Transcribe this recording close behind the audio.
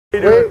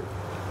Wait.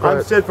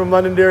 I'm Sid from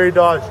Londonderry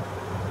Dodge,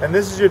 and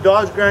this is your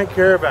Dodge Grand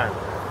Caravan.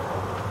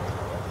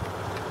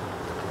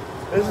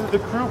 This is the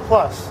Crew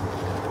Plus.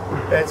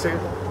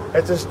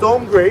 It's a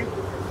stone grate,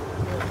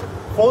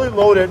 fully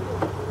loaded,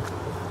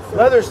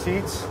 leather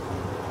seats,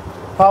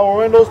 power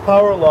windows,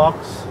 power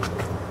locks,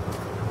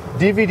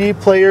 DVD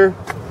player,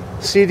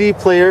 CD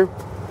player,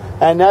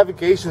 and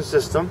navigation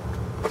system.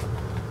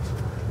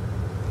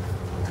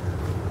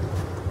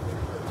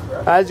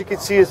 As you can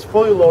see, it's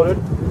fully loaded.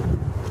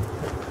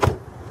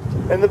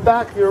 In the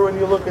back here, when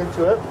you look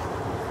into it,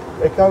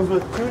 it comes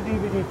with 2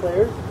 DVD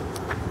players,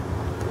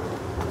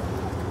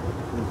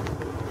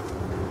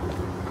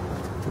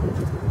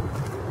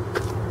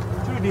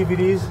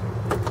 DVDs,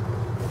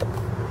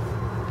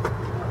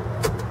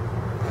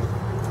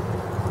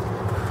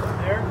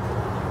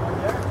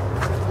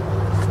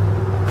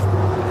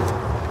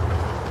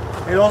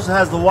 It also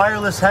has the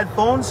wireless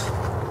headphones,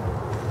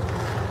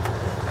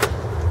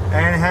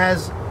 and it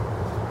has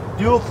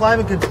dual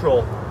climate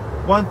control,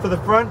 one for the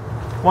front,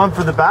 one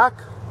for the back.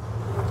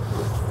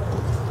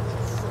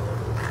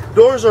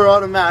 Doors are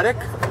automatic,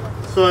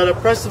 so at a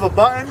press of a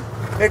button,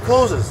 it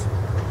closes.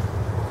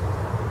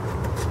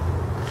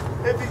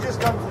 If you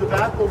just come to the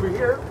back over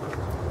here,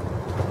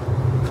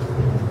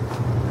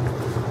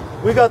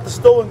 we got the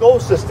stow and go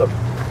system,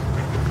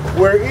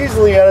 where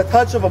easily at a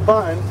touch of a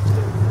button,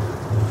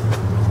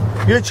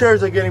 your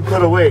chairs are getting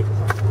put away.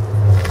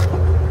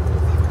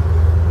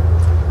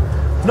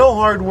 No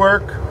hard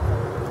work,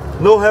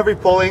 no heavy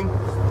pulling.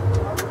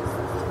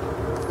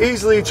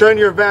 Easily turn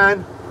your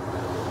van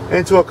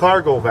into a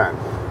cargo van,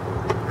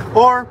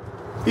 or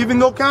even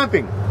go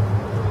camping.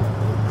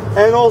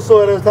 And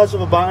also at a touch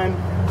of a button,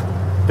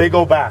 they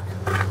go back.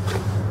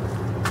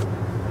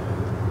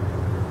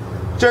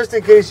 Just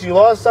in case you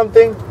lost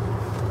something,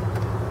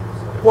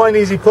 one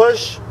easy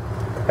push,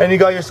 and you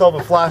got yourself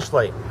a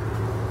flashlight.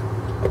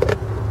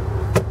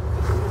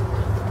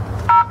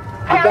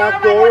 The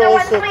back door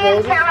also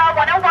closes.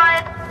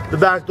 The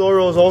back door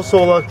is also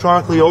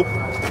electronically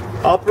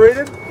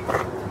operated.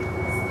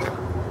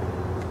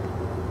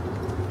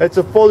 It's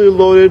a fully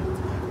loaded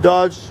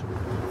Dodge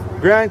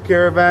Grand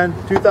Caravan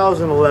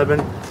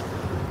 2011.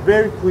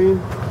 Very clean.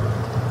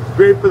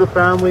 Great for the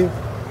family.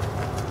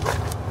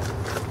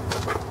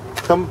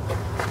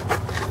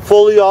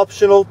 Fully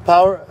optional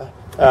power,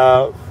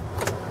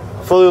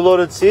 fully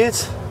loaded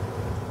seats,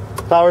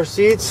 power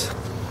seats.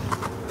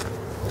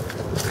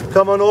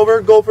 Come on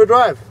over, go for a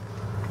drive.